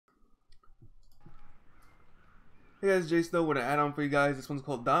Hey guys, Jsnow with an add-on for you guys. This one's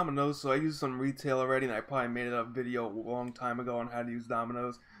called Dominos. So I used some retail already, and I probably made a video a long time ago on how to use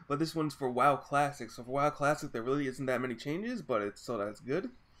Dominos. But this one's for WoW Classic. So for WoW Classic, there really isn't that many changes, but it's so that's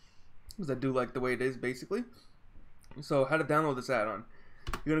good because I do like the way it is basically. So how to download this add-on?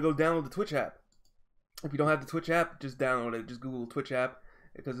 You're gonna go download the Twitch app. If you don't have the Twitch app, just download it. Just Google Twitch app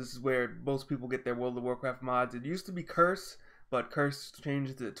because this is where most people get their World of Warcraft mods. It used to be Curse, but Curse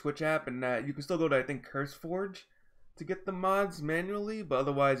changed to the Twitch app, and you can still go to I think CurseForge to get the mods manually, but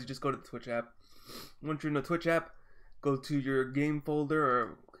otherwise you just go to the Twitch app. Once you're in the Twitch app, go to your game folder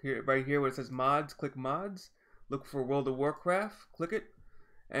or right here where it says mods, click mods, look for World of Warcraft, click it,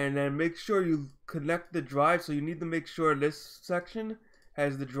 and then make sure you connect the drive. So you need to make sure this section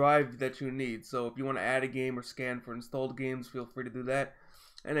has the drive that you need. So if you want to add a game or scan for installed games, feel free to do that.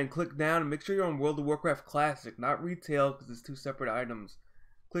 And then click down and make sure you're on World of Warcraft Classic, not retail because it's two separate items.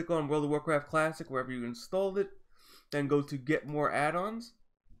 Click on World of Warcraft Classic wherever you installed it. Then go to Get More Add-ons.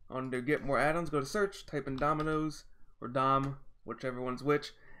 Under Get More Add-ons, go to Search, type in Dominos or Dom, whichever one's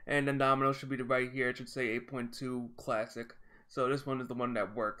which, and then Dominos should be right here. It should say 8.2 Classic. So this one is the one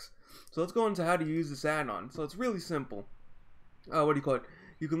that works. So let's go into how to use this add-on. So it's really simple. What do you call it?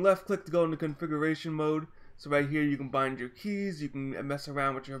 You can left click to go into configuration mode. So right here you can bind your keys, you can mess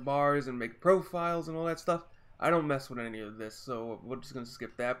around with your bars and make profiles and all that stuff. I don't mess with any of this, so we're just going to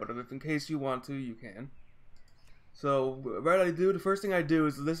skip that, but if in case you want to, you can. So the first thing I do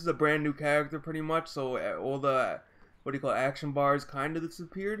is, this is a brand new character pretty much, so all the, action bars kind of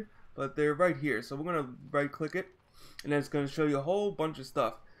disappeared, but they're right here. So we're going to right click it, and then it's going to show you a whole bunch of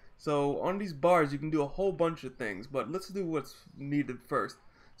stuff. So on these bars you can do a whole bunch of things, but let's do what's needed first.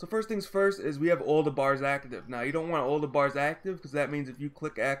 So first things first is we have all the bars active. Now you don't want all the bars active because that means if you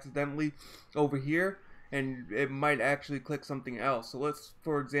click accidentally over here, and it might actually click something else. So let's,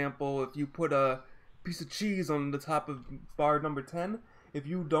 for example, if you put a piece of cheese on the top of bar number 10, if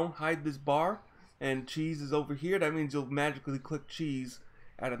you don't hide this bar and cheese is over here, that means you'll magically click cheese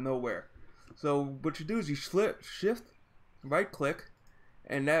out of nowhere. So what you do is you shift right click,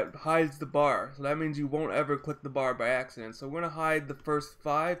 and that hides the bar. So that means you won't ever click the bar by accident. So we're gonna hide the first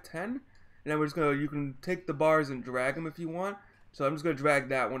 5, 10, and then we're just gonna, you can take the bars and drag them if you want. So I'm just gonna drag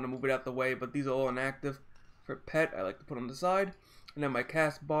that one to move it out the way, but these are all inactive. For pet, I like to put on the side, and then my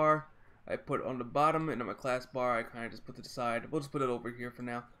cast bar I put on the bottom, and then my class bar I kind of just put to the side. We'll just put it over here for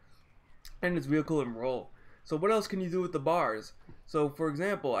now. And it's vehicle and roll. So what else can you do with the bars? So for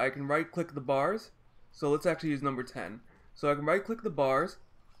example, I can right click the bars. So let's actually use number 10. So I can right click the bars,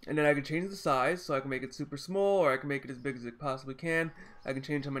 and then I can change the size. So I can make it super small, or I can make it as big as it possibly can. I can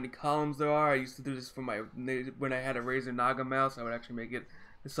change how many columns there are. I used to do this for when I had a Razer Naga mouse. I would actually make it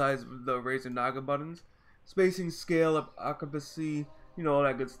the size of the Razer Naga buttons. Spacing, scale up, occupancy, all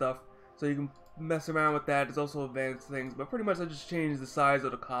that good stuff. So you can mess around with that. There's also advanced things, but pretty much I just change the size of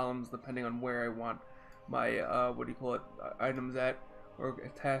the columns depending on where I want my items at or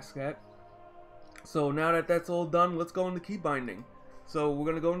task at. So now that that's all done, let's go into key binding. So we're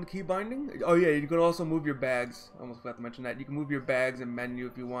gonna go into key binding. Oh yeah, you can also move your bags. I almost forgot to mention that. You can move your bags and menu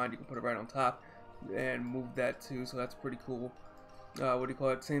if you want. You can put it right on top and move that too. So that's pretty cool.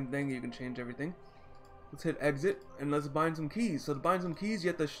 Same thing. You can change everything. Let's hit exit and let's bind some keys. So to bind some keys, you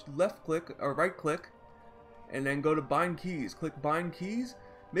have to left click or right click and then go to bind keys. Click bind keys.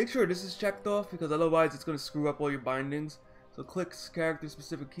 Make sure this is checked off because otherwise it's going to screw up all your bindings. So click character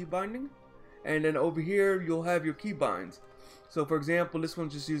specific key binding, and then over here you'll have your key binds. So for example, this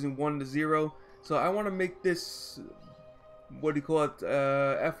one's just using 1 to 0. So I want to make this,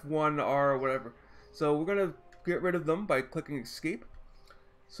 F1 R or whatever. So we're going to get rid of them by clicking escape.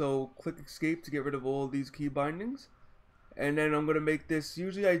 So click escape to get rid of all these key bindings, and then I'm gonna make this.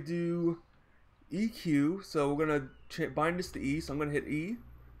 Usually I do EQ, so we're gonna bind this to E. So I'm gonna hit E.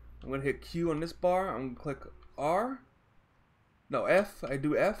 I'm gonna hit Q on this bar. I'm gonna click F. I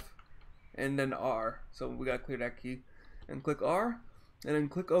do F, and then R. So we gotta clear that key, and click R, and then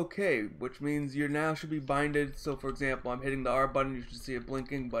click OK, which means you now should be binded. So for example, I'm hitting the R button. You should see it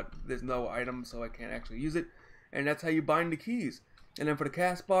blinking, but there's no item, so I can't actually use it. And that's how you bind the keys. And then for the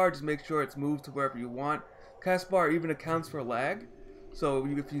cast bar, just make sure it's moved to wherever you want. Cast bar even accounts for lag. So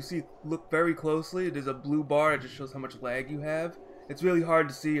if you look very closely, there's a blue bar that just shows how much lag you have. It's really hard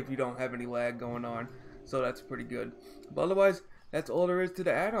to see if you don't have any lag going on. So that's pretty good. But otherwise, that's all there is to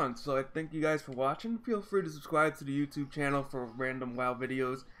the add-on. So I thank you guys for watching. Feel free to subscribe to the YouTube channel for random WoW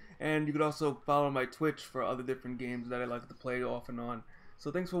videos. And you could also follow my Twitch for other different games that I like to play off and on.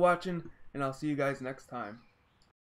 So thanks for watching, and I'll see you guys next time.